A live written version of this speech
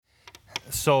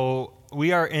So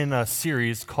we are in a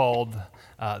series called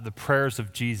The Prayers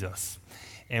of Jesus.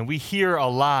 And we hear a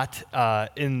lot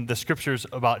in the scriptures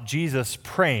about Jesus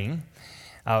praying,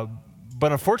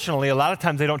 but unfortunately, a lot of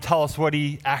times they don't tell us what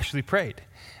he actually prayed.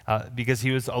 Because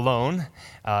he was alone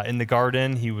in the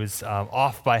garden. He was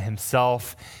off by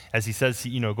himself. As he says,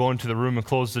 go into the room and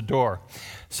close the door.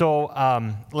 So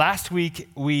last week,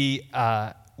 we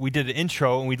did an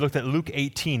intro, and we looked at Luke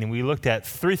 18, and we looked at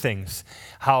three things.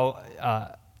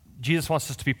 How Jesus wants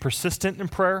us to be persistent in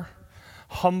prayer,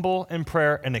 humble in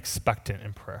prayer, and expectant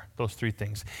in prayer. Those three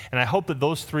things. And I hope that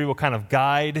those three will kind of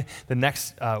guide the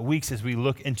next weeks as we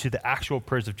look into the actual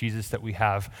prayers of Jesus that we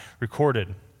have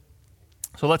recorded.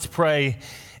 So let's pray,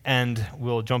 and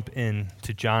we'll jump in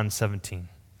to John 17.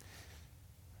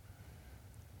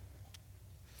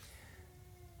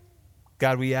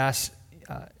 God, we ask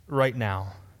right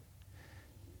now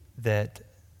that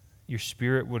your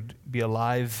Spirit would be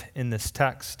alive in this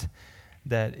text,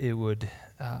 that it would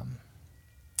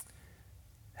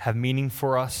have meaning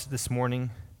for us this morning,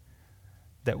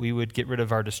 that we would get rid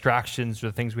of our distractions or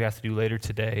the things we have to do later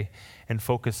today and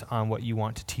focus on what you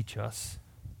want to teach us.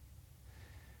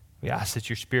 We ask that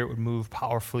your Spirit would move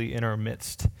powerfully in our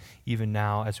midst, even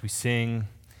now as we sing,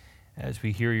 as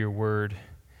we hear your word,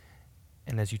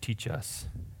 and as you teach us.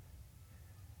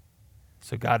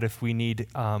 So God, if we need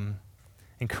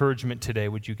encouragement today,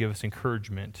 would you give us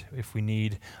encouragement? If we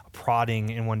need a prodding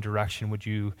in one direction, would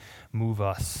you move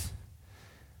us?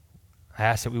 I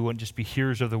ask that we wouldn't just be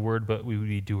hearers of the word, but we would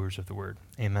be doers of the word.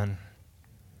 Amen.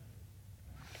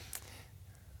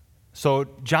 So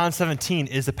John 17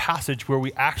 is a passage where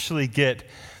we actually get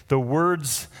the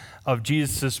words of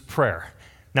Jesus' prayer.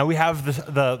 Now we have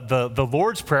the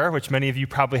Lord's Prayer, which many of you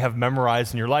probably have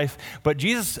memorized in your life, but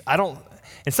Jesus,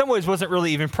 in some ways wasn't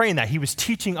really even praying that. He was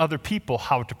teaching other people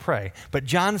how to pray. But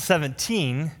John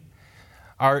 17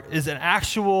 is an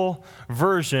actual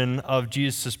version of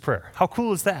Jesus' prayer. How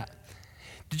cool is that?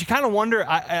 Did you kind of wonder,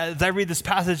 as I read this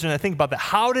passage and I think about that,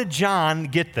 how did John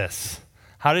get this?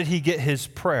 How did he get his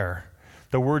prayer,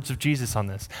 the words of Jesus on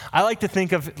this? I like to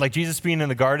think of like Jesus being in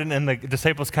the garden and the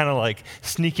disciples kind of like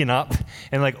sneaking up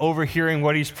and like overhearing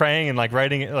what he's praying and like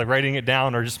writing it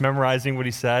down or just memorizing what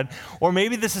he said. Or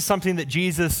maybe this is something that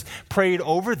Jesus prayed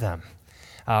over them.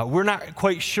 We're not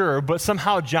quite sure, but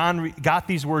somehow John got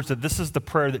these words that this is the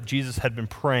prayer that Jesus had been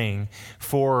praying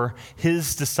for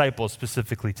his disciples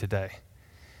specifically today.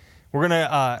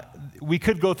 We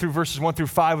could go through verses 1 through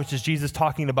 5, which is Jesus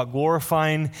talking about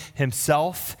glorifying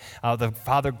himself, the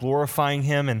Father glorifying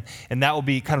him, and that will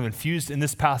be kind of infused in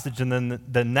this passage. And then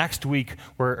the next week,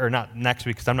 or not next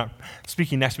week, because I'm not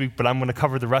speaking next week, but I'm going to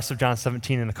cover the rest of John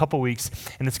 17 in a couple weeks,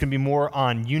 and it's going to be more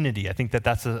on unity. I think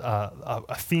that's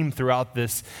a theme throughout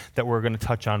this that we're going to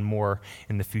touch on more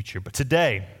in the future. But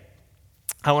today,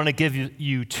 I want to give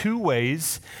you two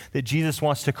ways that Jesus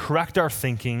wants to correct our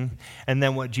thinking, and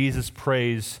then what Jesus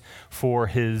prays for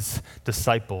his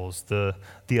disciples, the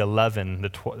 11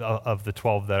 of the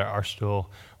 12 that are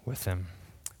still with him.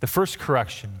 The first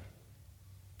correction,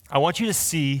 I want you to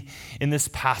see in this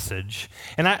passage,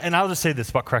 and I'll just say this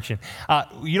about correction.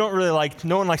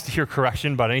 No one likes to hear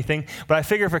correction about anything, but I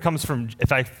figure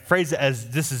if I phrase it as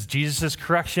this is Jesus'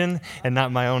 correction and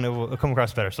not my own, it will come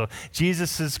across better. So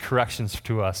Jesus' corrections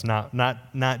to us,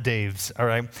 not Dave's, all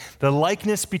right? The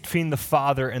likeness between the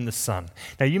Father and the Son.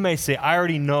 Now you may say, I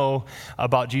already know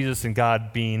about Jesus and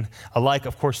God being alike.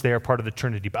 Of course, they are part of the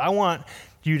Trinity, but I want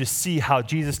you to see how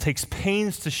Jesus takes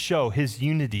pains to show his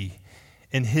unity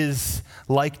in his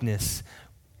likeness,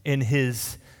 in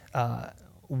his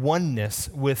oneness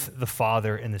with the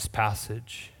Father in this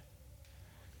passage.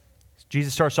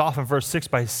 Jesus starts off in verse 6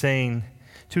 by saying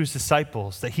to his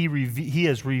disciples that he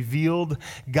has revealed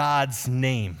God's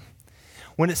name.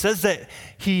 When it says that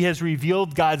he has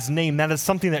revealed God's name, that is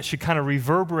something that should kind of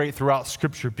reverberate throughout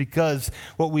Scripture, because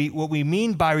what we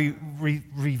mean by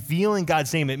revealing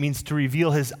God's name, it means to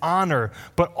reveal his honor,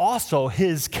 but also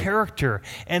his character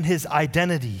and his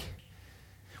identity.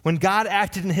 When God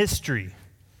acted in history,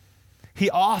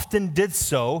 he often did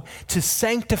so to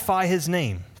sanctify his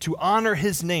name, to honor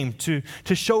his name, to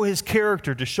show his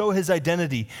character, to show his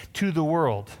identity to the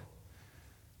world.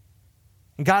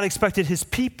 God expected his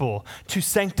people to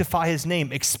sanctify his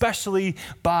name, especially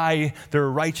by their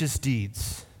righteous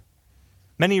deeds.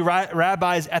 Many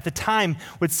rabbis at the time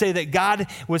would say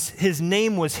that his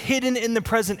name was hidden in the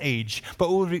present age, but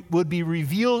would be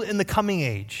revealed in the coming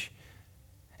age.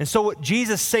 And so what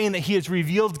Jesus is saying that he has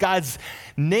revealed God's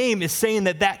name is saying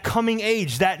that coming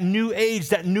age, that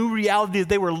new reality that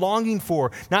they were longing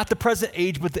for, not the present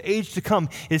age, but the age to come,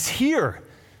 is here.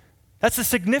 That's a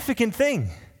significant thing.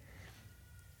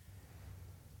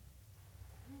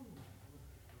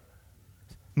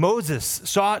 Moses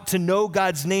sought to know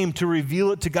God's name, to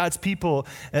reveal it to God's people,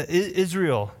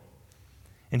 Israel.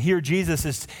 And here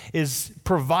Jesus is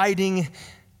providing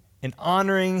and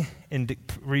honoring and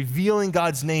revealing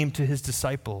God's name to his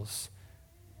disciples.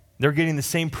 They're getting the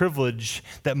same privilege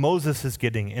that Moses is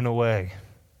getting in a way.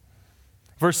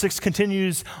 Verse 6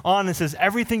 continues on and says,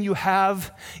 everything you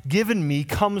have given me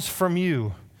comes from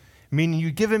you. Meaning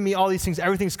you've given me all these things,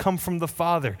 everything's come from the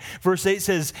Father. Verse 8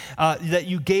 says that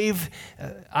you gave,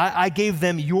 I gave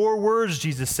them your words,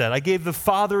 Jesus said. I gave the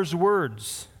Father's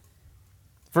words.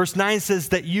 Verse 9 says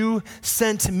that you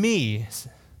sent me.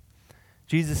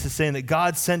 Jesus is saying that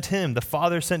God sent him, the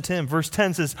Father sent him. Verse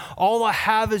 10 says, all I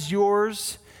have is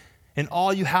yours, and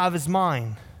all you have is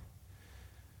mine.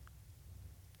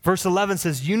 Verse 11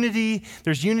 says,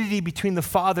 there's unity between the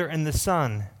Father and the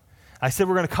Son. I said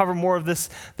we're going to cover more of this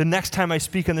the next time I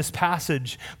speak on this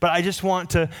passage, but I just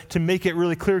want to make it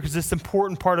really clear because it's an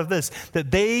important part of this, that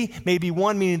they may be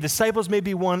one, meaning disciples may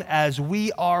be one as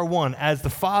we are one, as the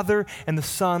Father and the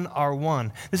Son are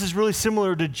one. This is really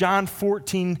similar to John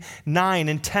 14, 9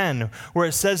 and 10, where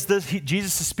it says this,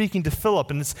 Jesus is speaking to Philip,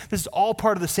 and this is all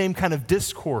part of the same kind of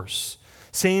discourse,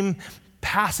 same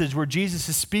passage where Jesus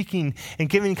is speaking and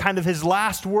giving kind of his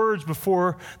last words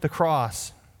before the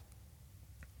cross.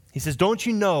 He says, don't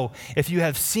you know, if you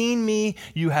have seen me,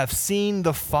 you have seen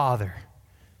the Father.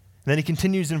 And then he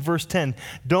continues in verse 10,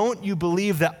 don't you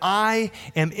believe that I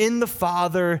am in the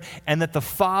Father and that the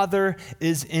Father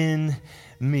is in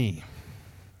me?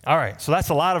 All right, so that's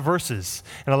a lot of verses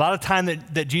and a lot of time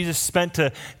that Jesus spent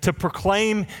to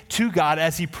proclaim to God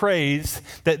as he prays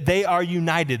that they are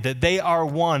united, that they are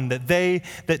one,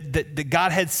 that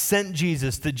God had sent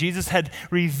Jesus, that Jesus had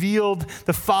revealed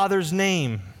the Father's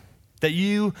name.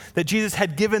 That Jesus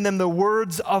had given them the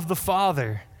words of the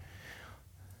Father.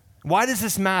 Why does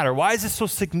this matter? Why is this so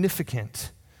significant?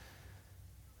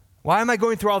 Why am I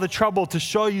going through all the trouble to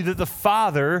show you that the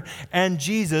Father and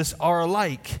Jesus are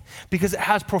alike? Because it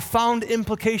has profound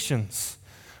implications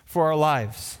for our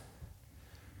lives.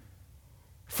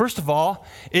 First of all,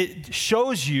 it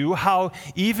shows you how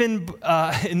even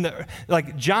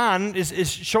John is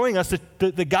showing us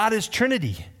that God is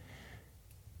Trinity.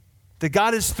 That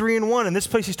God is 3 in 1. In this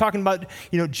place, he's talking about,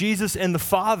 Jesus and the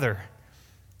Father.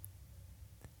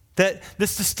 That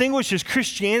this distinguishes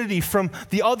Christianity from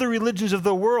the other religions of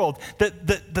the world.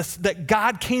 That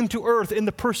God came to earth in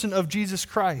the person of Jesus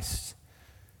Christ.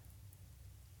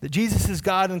 That Jesus is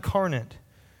God incarnate.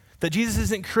 That Jesus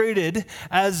isn't created,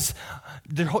 as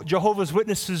the Jehovah's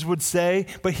Witnesses would say,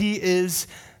 but he is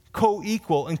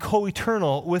co-equal and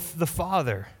co-eternal with the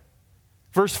Father.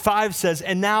 Verse 5 says,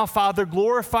 and now, Father,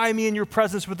 glorify me in your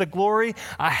presence with the glory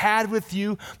I had with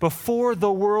you before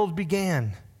the world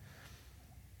began.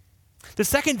 The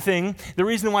second thing, the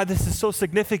reason why this is so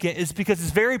significant is because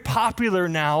it's very popular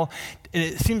now, and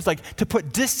it seems like, to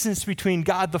put distance between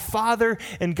God the Father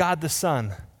and God the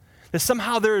Son. That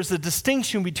somehow there is a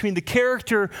distinction between the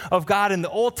character of God in the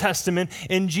Old Testament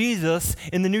and Jesus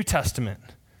in the New Testament.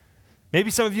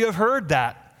 Maybe some of you have heard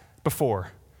that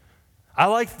before. I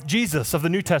like Jesus of the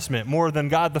New Testament more than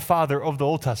God the Father of the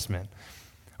Old Testament.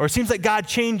 Or it seems like God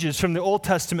changes from the Old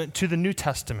Testament to the New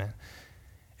Testament.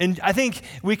 And I think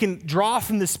we can draw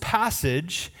from this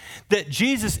passage that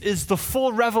Jesus is the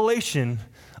full revelation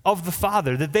of the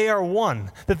Father, that they are one,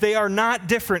 that they are not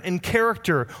different in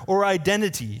character or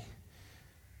identity.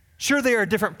 Sure, they are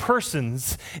different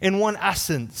persons in one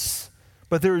essence,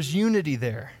 but there is unity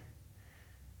there.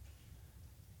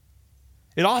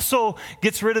 It also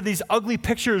gets rid of these ugly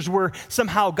pictures where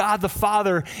somehow God the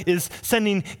Father is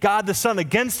sending God the Son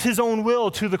against his own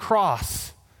will to the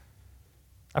cross.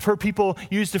 I've heard people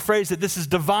use the phrase that this is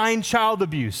divine child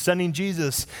abuse, sending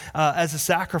Jesus as a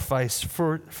sacrifice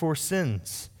for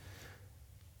sins.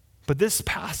 But this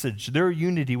passage, their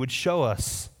unity, would show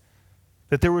us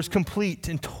that there was complete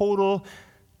and total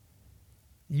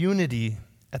unity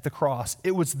at the cross.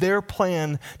 It was their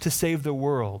plan to save the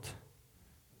world.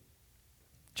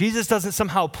 Jesus doesn't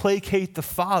somehow placate the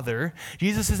Father.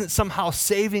 Jesus isn't somehow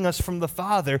saving us from the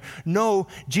Father. No,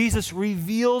 Jesus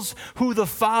reveals who the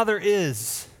Father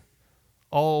is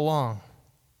all along.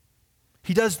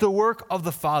 He does the work of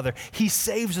the Father. He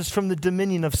saves us from the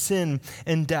dominion of sin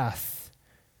and death.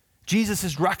 Jesus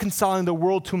is reconciling the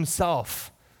world to himself.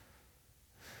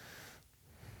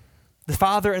 The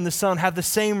Father and the Son have the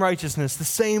same righteousness, the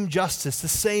same justice, the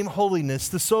same holiness,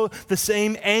 the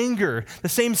same anger, the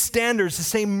same standards, the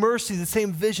same mercy, the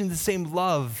same vision, the same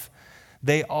love.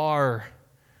 They are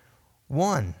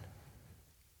one.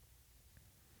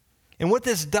 And what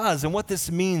this does and what this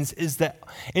means is that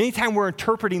anytime we're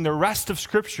interpreting the rest of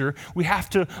Scripture, we have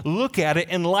to look at it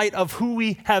in light of who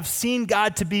we have seen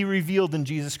God to be revealed in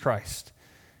Jesus Christ.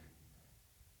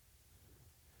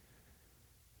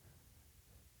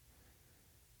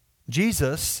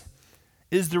 Jesus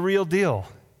is the real deal,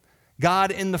 God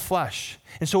in the flesh.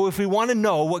 And so if we want to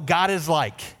know what God is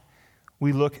like,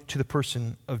 we look to the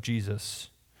person of Jesus.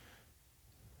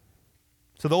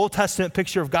 So the Old Testament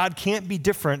picture of God can't be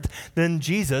different than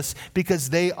Jesus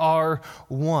because they are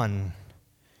one.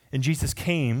 And Jesus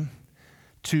came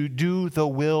to do the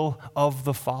will of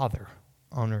the Father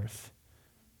on earth.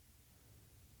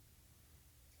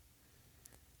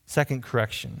 Second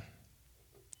correction.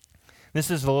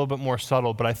 This is a little bit more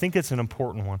subtle, but I think it's an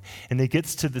important one. And it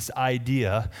gets to this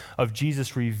idea of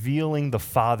Jesus revealing the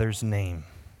Father's name,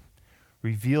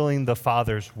 revealing the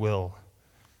Father's will.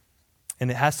 And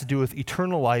it has to do with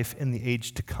eternal life in the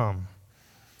age to come.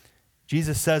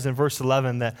 Jesus says in verse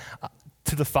 11 that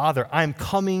to the Father, I am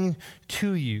coming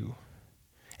to you.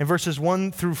 In verses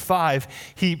 1 through 5,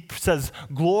 he says,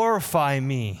 glorify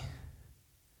me.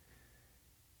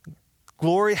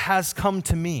 Glory has come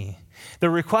to me. The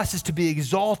request is to be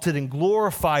exalted and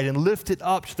glorified and lifted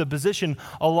up to the position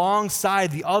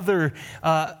alongside the other,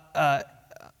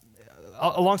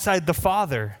 alongside the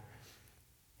Father.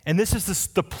 And this is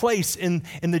the place in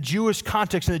the Jewish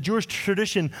context, in the Jewish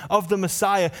tradition of the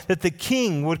Messiah, that the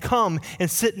king would come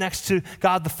and sit next to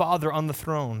God the Father on the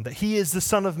throne, that he is the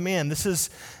Son of Man. This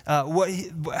is what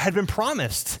had been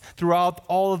promised throughout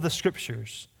all of the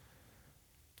Scriptures.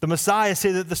 The Messiah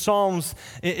say that the Psalms,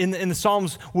 in the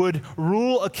Psalms, would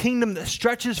rule a kingdom that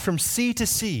stretches from sea to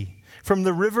sea, from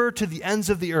the river to the ends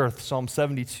of the earth, Psalm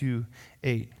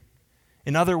 72:8.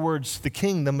 In other words, the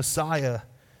king, the Messiah,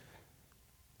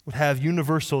 would have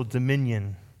universal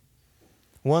dominion.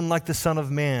 One like the Son of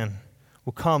Man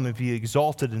will come and be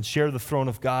exalted and share the throne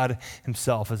of God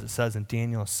himself, as it says in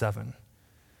Daniel 7.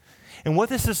 And what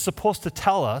this is supposed to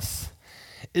tell us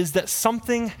is that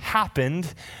something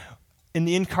happened in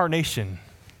the incarnation,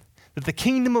 that the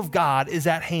kingdom of God is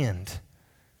at hand.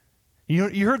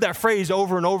 You heard that phrase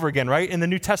over and over again, right? In the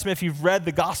New Testament, if you've read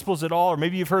the Gospels at all, or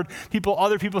maybe you've heard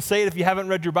other people say it if you haven't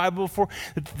read your Bible before,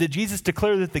 that Jesus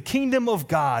declared that the kingdom of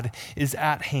God is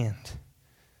at hand.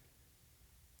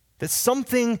 That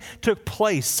something took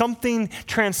place, something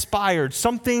transpired,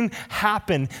 something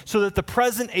happened so that the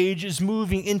present age is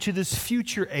moving into this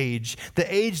future age,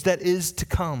 the age that is to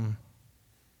come.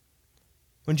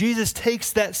 When Jesus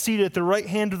takes that seat at the right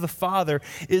hand of the Father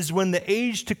is when the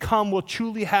age to come will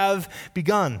truly have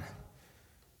begun.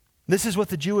 This is what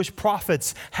the Jewish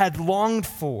prophets had longed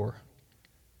for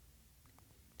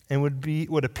and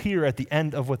would appear at the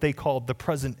end of what they called the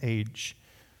present age.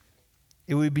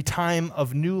 It would be time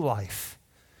of new life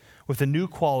with a new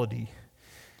quality.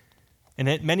 And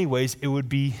in many ways, it would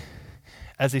be,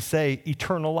 as they say,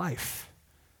 eternal life.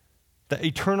 The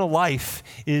eternal life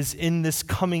is in this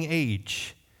coming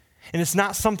age. And it's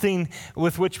not something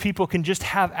with which people can just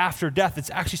have after death. It's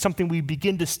actually something we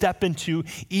begin to step into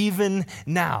even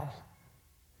now.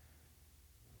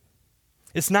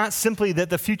 It's not simply that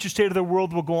the future state of the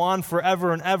world will go on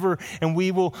forever and ever and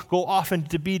we will go off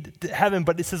into heaven,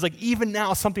 but it says like even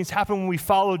now something's happened when we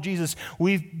follow Jesus.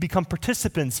 We've become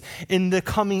participants in the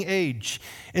coming age,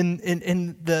 in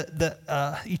the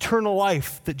eternal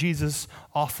life that Jesus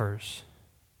offers.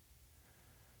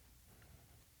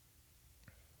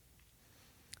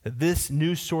 That this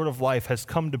new sort of life has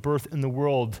come to birth in the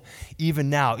world even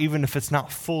now, even if it's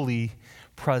not fully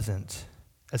present,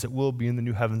 as it will be in the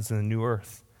new heavens and the new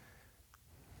earth.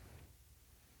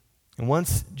 And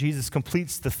once Jesus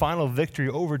completes the final victory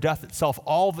over death itself,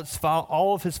 all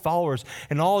of his followers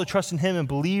and all who trust in him and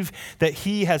believe that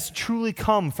he has truly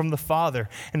come from the Father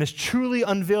and has truly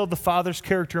unveiled the Father's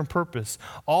character and purpose,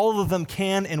 all of them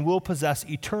can and will possess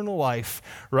eternal life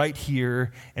right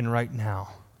here and right now.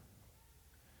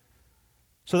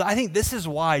 So I think this is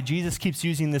why Jesus keeps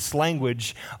using this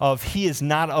language of he is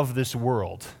not of this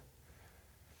world.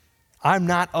 I'm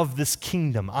not of this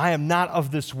kingdom. I am not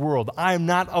of this world. I am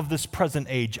not of this present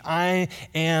age. I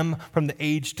am from the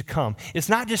age to come. It's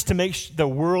not just to make the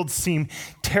world seem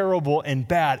terrible and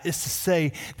bad. It's to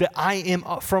say that I am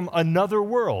from another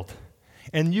world.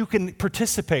 And you can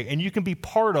participate and you can be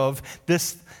part of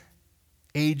this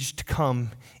age to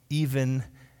come even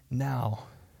now.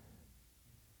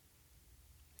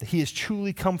 He has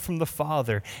truly come from the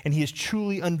Father, and he has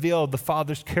truly unveiled the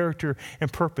Father's character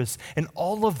and purpose, and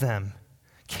all of them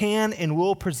can and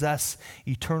will possess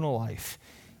eternal life,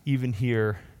 even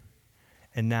here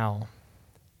and now.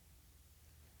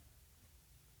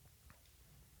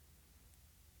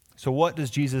 So what does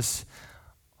Jesus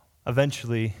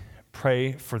eventually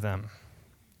pray for them?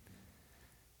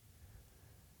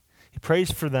 He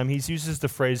prays for them. He uses the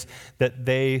phrase that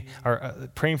they are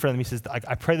praying for them. He says,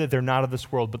 I pray that they're not of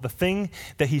this world. But the thing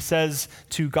that he says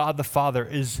to God the Father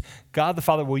is, God the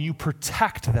Father, will you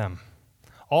protect them?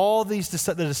 All the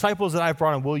disciples that I've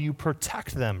brought in, will you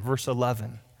protect them? Verse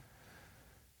 11.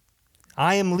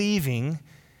 I am leaving,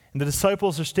 and the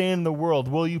disciples are staying in the world.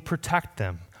 Will you protect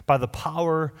them by the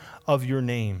power of your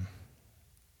name?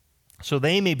 So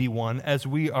they may be one as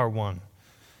we are one.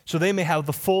 So they may have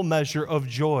the full measure of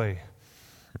joy.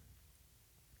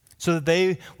 So that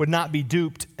they would not be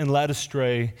duped and led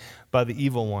astray by the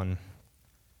evil one.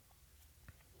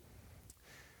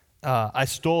 I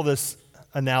stole this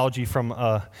analogy from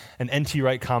an N.T.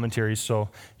 Wright commentary, so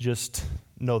just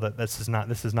know that this is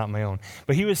not my own.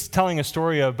 But he was telling a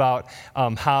story about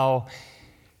how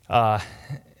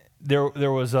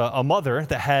there was a mother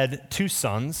that had 2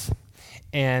 sons,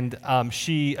 and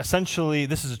she essentially,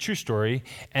 this is a true story,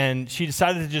 and she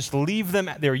decided to just leave them,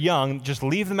 they're young, just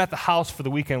leave them at the house for the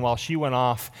weekend while she went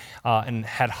off and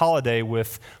had holiday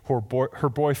with her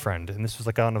boyfriend. And this was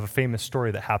like kind of a famous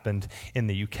story that happened in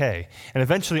the UK. And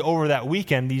eventually over that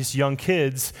weekend, these young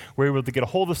kids were able to get a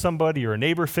hold of somebody, or a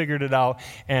neighbor figured it out,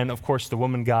 and of course the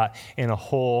woman got in a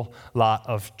whole lot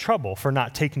of trouble for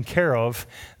not taking care of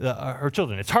her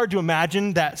children. It's hard to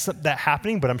imagine that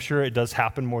happening, but I'm sure it does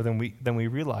happen more than we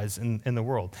realize in the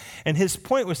world. And his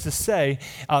point was to say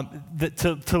that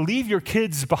to leave your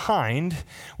kids behind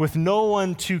with no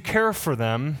one to care for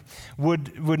them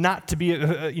would not to be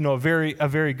a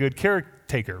very good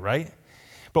caretaker, right?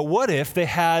 But what if they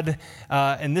had,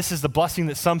 and this is the blessing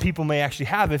that some people may actually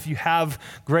have, if you have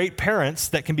great parents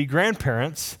that can be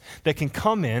grandparents that can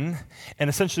come in and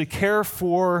essentially care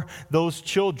for those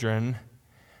children,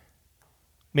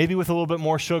 maybe with a little bit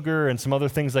more sugar and some other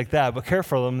things like that, but care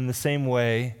for them in the same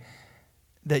way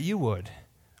that you would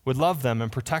love them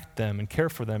and protect them and care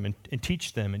for them and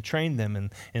teach them and train them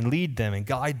and lead them and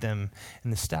guide them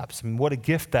in the steps. I mean, what a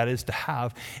gift that is to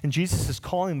have. And Jesus is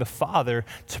calling the Father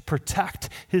to protect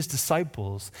his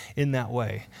disciples in that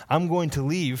way. I'm going to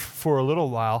leave for a little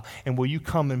while, and will you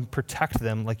come and protect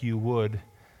them like you would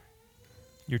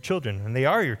your children? And they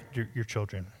are your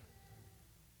children.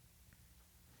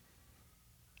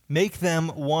 Make them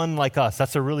one like us.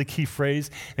 That's a really key phrase.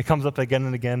 It comes up again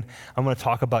and again. I'm going to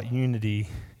talk about unity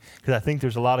because I think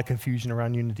there's a lot of confusion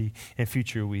around unity in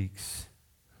future weeks.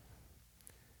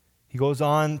 He goes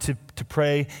on to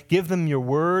pray, give them your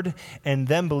word, and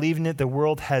them believing it, the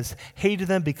world has hated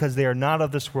them because they are not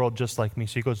of this world just like me.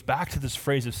 So he goes back to this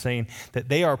phrase of saying that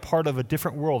they are part of a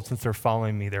different world since they're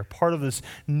following me. They're part of this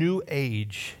new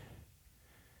age.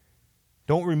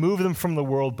 Don't remove them from the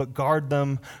world, but guard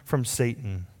them from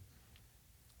Satan.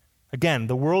 Again,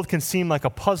 the world can seem like a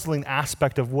puzzling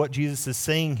aspect of what Jesus is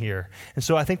saying here. And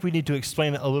so I think we need to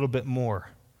explain it a little bit more.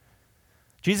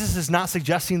 Jesus is not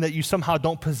suggesting that you somehow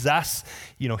don't possess,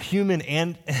 human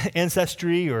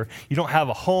ancestry, or you don't have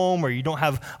a home, or you don't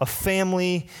have a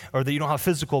family, or that you don't have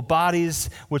physical bodies,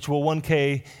 which will one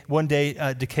day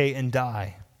decay and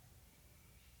die.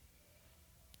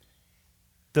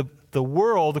 The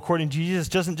world, according to Jesus,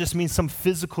 doesn't just mean some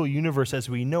physical universe as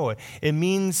we know it. It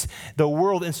means the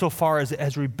world insofar as it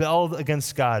has rebelled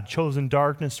against God, chosen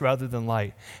darkness rather than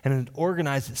light, and it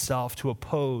organized itself to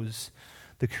oppose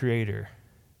the Creator.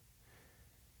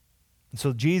 And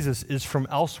so Jesus is from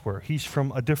elsewhere. He's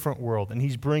from a different world, and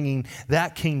he's bringing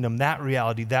that kingdom, that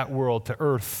reality, that world to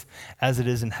earth as it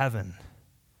is in heaven.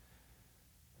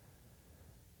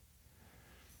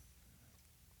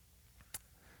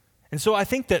 And so I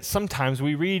think that sometimes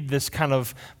we read this kind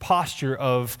of posture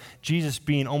of Jesus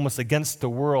being almost against the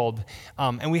world,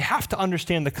 and we have to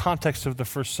understand the context of the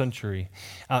first century.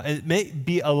 It may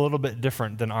be a little bit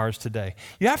different than ours today.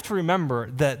 You have to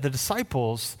remember that the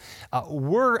disciples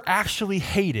were actually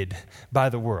hated by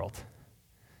the world.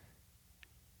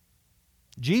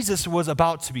 Jesus was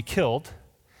about to be killed,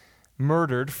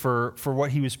 murdered for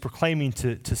what he was proclaiming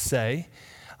to say.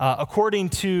 According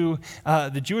to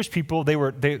the Jewish people,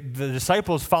 the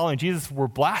disciples following Jesus were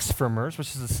blasphemers,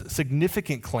 which is a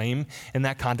significant claim in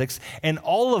that context, and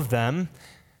all of them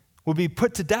would be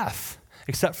put to death,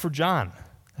 except for John.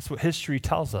 That's what history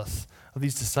tells us of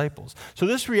these disciples. So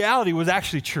this reality was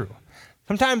actually true.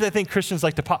 Sometimes I think Christians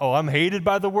like to I'm hated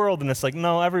by the world, and it's like,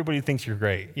 no, everybody thinks you're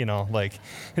great,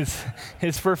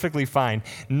 it's perfectly fine.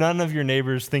 None of your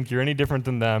neighbors think you're any different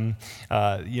than them,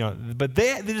 but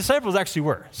the disciples actually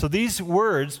were. So these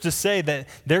words to say that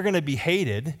they're going to be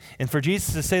hated, and for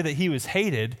Jesus to say that he was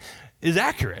hated is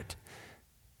accurate.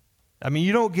 I mean,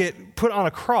 you don't get put on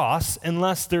a cross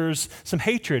unless there's some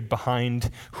hatred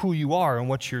behind who you are and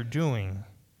what you're doing.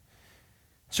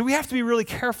 So we have to be really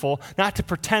careful not to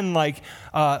pretend like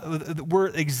we're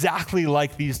exactly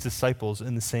like these disciples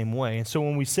in the same way. And so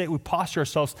when we posture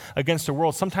ourselves against the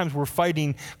world, sometimes we're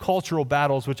fighting cultural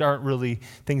battles which aren't really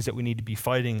things that we need to be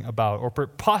fighting about, or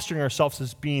posturing ourselves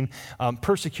as being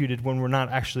persecuted when we're not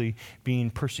actually being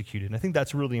persecuted. And I think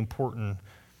that's really important.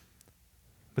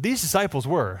 But these disciples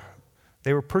were.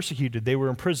 They were persecuted. They were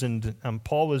imprisoned.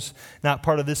 Paul was not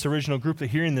part of this original group that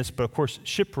hearing this, but of course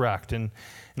shipwrecked and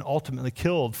ultimately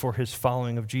killed for his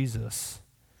following of Jesus.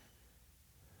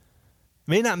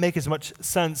 It may not make as much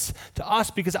sense to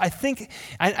us because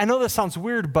I know this sounds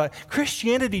weird, but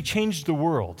Christianity changed the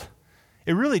world.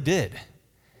 It really did.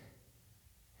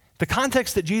 The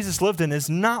context that Jesus lived in is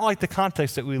not like the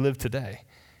context that we live today.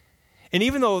 And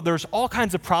even though there's all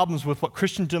kinds of problems with what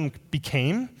Christendom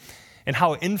became, and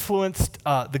how it influenced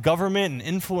the government and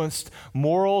influenced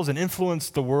morals and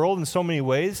influenced the world in so many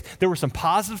ways. There were some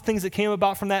positive things that came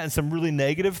about from that and some really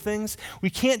negative things. We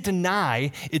can't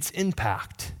deny its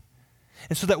impact.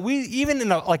 And so that we, even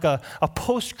in a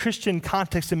post-Christian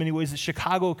context in many ways that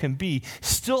Chicago can be,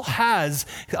 still has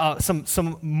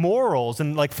some morals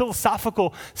and like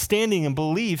philosophical standing and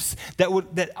beliefs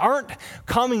that aren't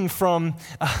coming from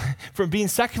being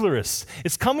secularists.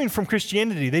 It's coming from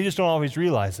Christianity. They just don't always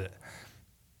realize it.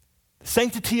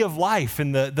 Sanctity of life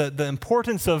and the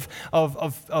importance of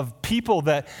people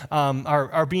that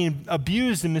are being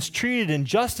abused and mistreated, and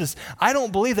justice. I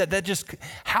don't believe that just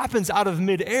happens out of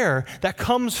midair. That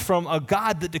comes from a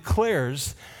God that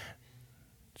declares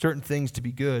certain things to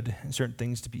be good and certain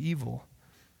things to be evil.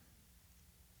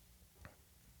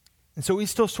 And so we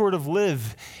still sort of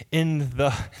live in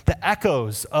the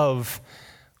echoes of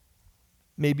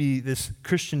maybe this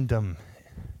Christendom.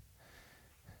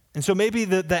 And so maybe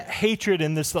that hatred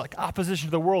and this like opposition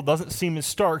to the world doesn't seem as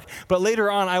stark, but later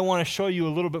on I want to show you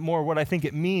a little bit more what I think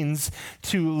it means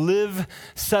to live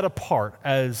set apart,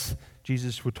 as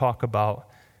Jesus would talk about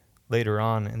later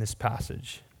on in this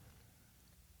passage.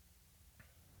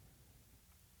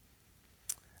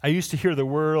 I used to hear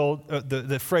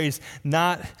the phrase,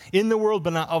 not in the world,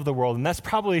 but not of the world. And that's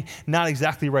probably not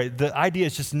exactly right. The idea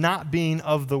is just not being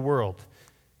of the world.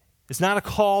 It's not a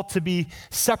call to be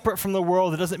separate from the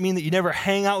world. It doesn't mean that you never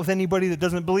hang out with anybody that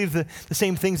doesn't believe the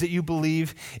same things that you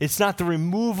believe. It's not the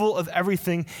removal of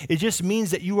everything. It just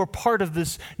means that you are part of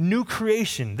this new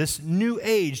creation, this new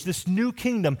age, this new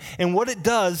kingdom. And what it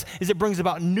does is it brings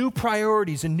about new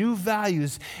priorities and new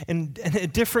values and a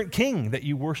different king that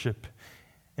you worship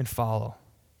and follow.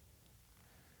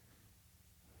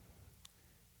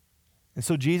 And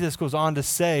so Jesus goes on to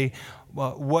say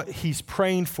what he's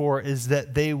praying for is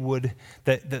that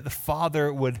that the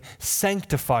Father would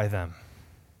sanctify them.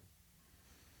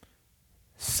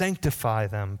 Sanctify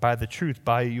them by the truth,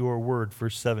 by your word,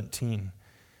 verse 17.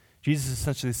 Jesus is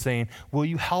essentially saying, will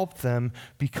you help them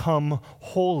become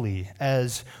holy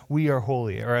as we are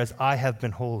holy, or as I have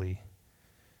been holy?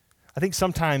 I think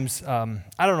sometimes, I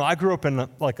don't know, I grew up in a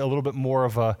little bit more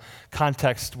of a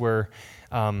context where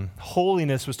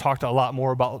holiness was talked a lot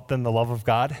more about than the love of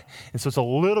God. And so it's a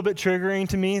little bit triggering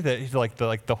to me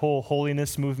that the whole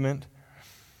holiness movement,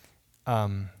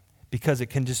 because it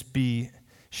can just be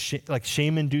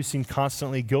shame-inducing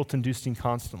constantly, guilt-inducing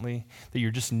constantly, that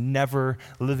you're just never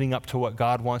living up to what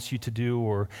God wants you to do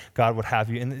or God would have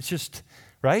you. And it's just,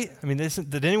 right? I mean,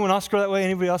 did anyone else go that way?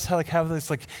 Anybody else have this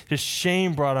just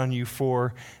shame brought on you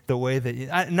for the way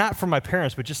that, not from my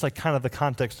parents, but just kind of the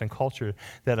context and culture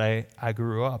that I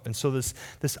grew up. And so this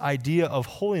idea of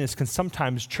holiness can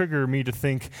sometimes trigger me to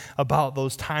think about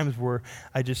those times where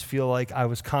I just feel like I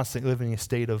was constantly living in a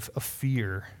state of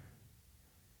fear.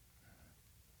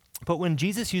 But when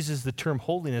Jesus uses the term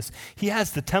holiness, he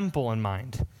has the temple in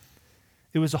mind.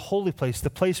 It was a holy place,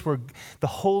 the place where the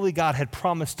holy God had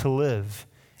promised to live.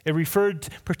 It referred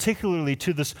particularly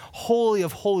to this holy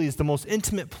of holies, the most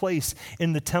intimate place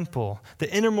in the temple,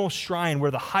 the innermost shrine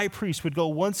where the high priest would go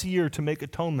once a year to make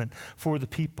atonement for the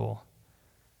people.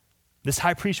 This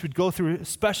high priest would go through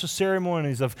special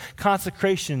ceremonies of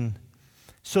consecration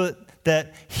so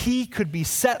that he could be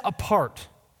set apart,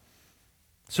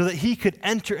 so that he could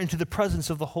enter into the presence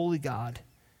of the holy God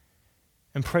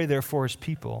and pray there for his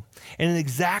people. And in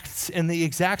the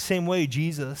exact same way,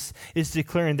 Jesus is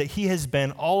declaring that he has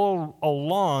been all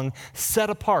along set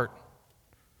apart,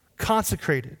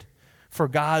 consecrated for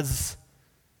God's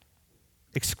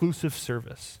exclusive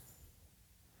service.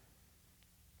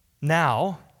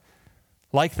 Now,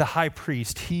 like the high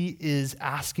priest, he is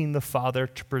asking the Father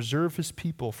to preserve his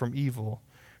people from evil,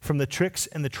 from the tricks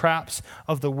and the traps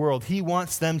of the world. He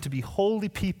wants them to be holy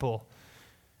people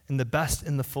in the best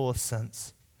and the fullest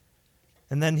sense.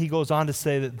 And then he goes on to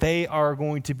say that they are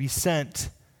going to be sent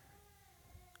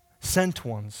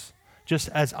ones, just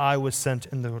as I was sent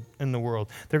in the world.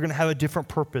 They're going to have a different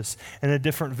purpose and a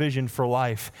different vision for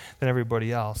life than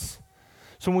everybody else.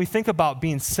 So when we think about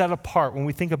being set apart, when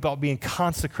we think about being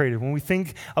consecrated, when we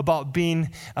think about being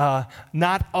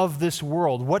not of this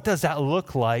world, what does that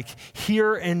look like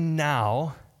here and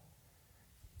now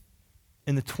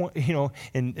in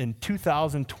in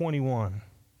 2021?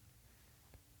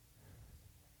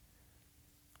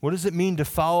 What does it mean to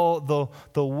follow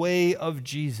the way of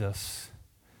Jesus?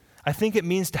 I think it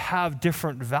means to have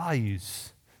different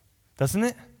values, doesn't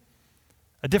it?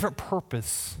 A different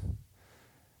purpose,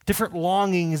 different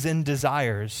longings and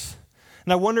desires.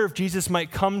 And I wonder if Jesus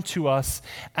might come to us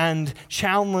and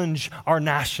challenge our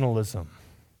nationalism,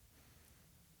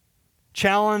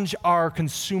 challenge our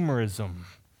consumerism,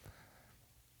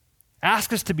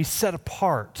 ask us to be set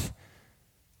apart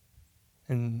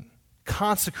and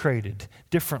consecrated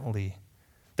differently.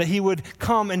 That he would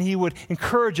come and he would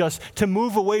encourage us to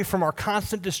move away from our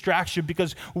constant distraction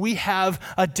because we have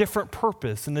a different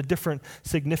purpose and a different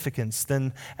significance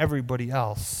than everybody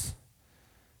else.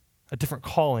 A different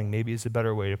calling, maybe, is a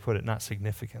better way to put it, not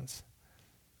significance.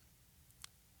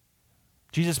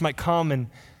 Jesus might come and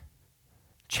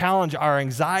challenge our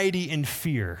anxiety and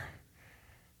fear.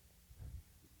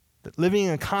 That living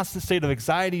in a constant state of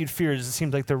anxiety and fear, as it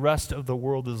seems like the rest of the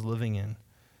world is living in.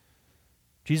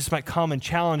 Jesus might come and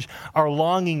challenge our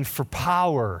longing for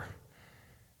power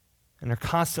and are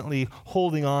constantly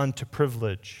holding on to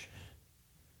privilege.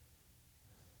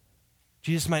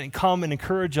 Jesus might come and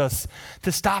encourage us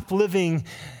to stop living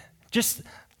just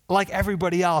like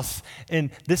everybody else.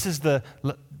 And this is the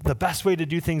best way to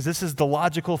do things. This is the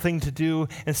logical thing to do.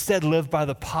 Instead, live by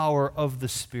the power of the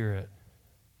Spirit.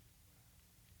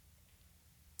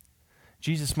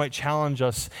 Jesus might challenge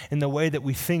us in the way that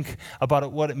we think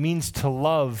about what it means to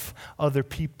love other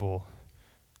people,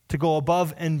 to go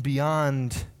above and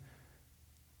beyond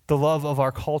the love of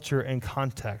our culture and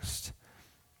context,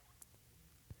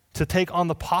 to take on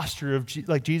the posture of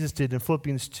like Jesus did in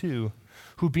Philippians 2,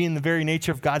 who being the very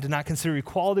nature of God did not consider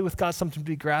equality with God something to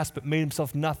be grasped, but made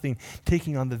himself nothing,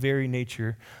 taking on the very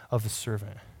nature of a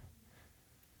servant.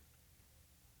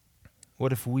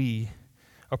 What if we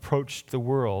approached the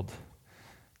world,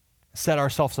 set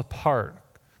ourselves apart,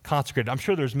 consecrated? I'm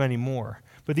sure there's many more,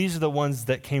 but these are the ones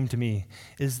that came to me,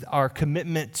 is our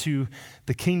commitment to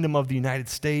the kingdom of the United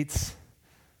States,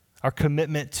 our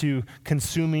commitment to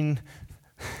consuming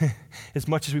as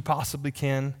much as we possibly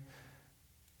can,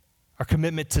 our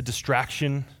commitment to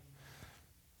distraction,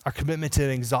 our commitment to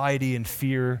anxiety and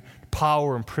fear,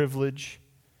 power and privilege.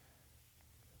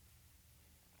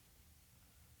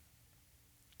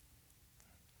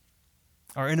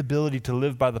 Our inability to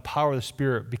live by the power of the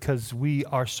Spirit because we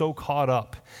are so caught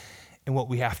up in what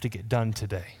we have to get done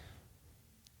today.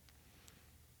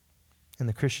 In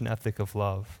the Christian ethic of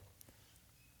love.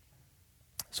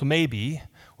 So maybe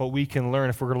what we can learn,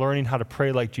 if we're learning how to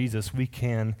pray like Jesus, we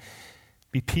can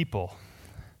be people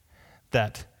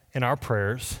that in our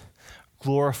prayers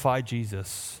glorify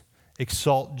Jesus,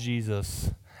 exalt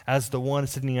Jesus as the one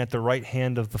sitting at the right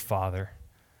hand of the Father.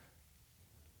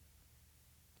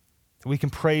 That we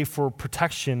can pray for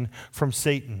protection from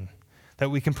Satan, that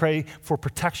we can pray for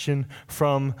protection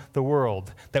from the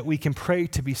world, that we can pray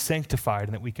to be sanctified,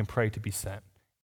 and that we can pray to be sent.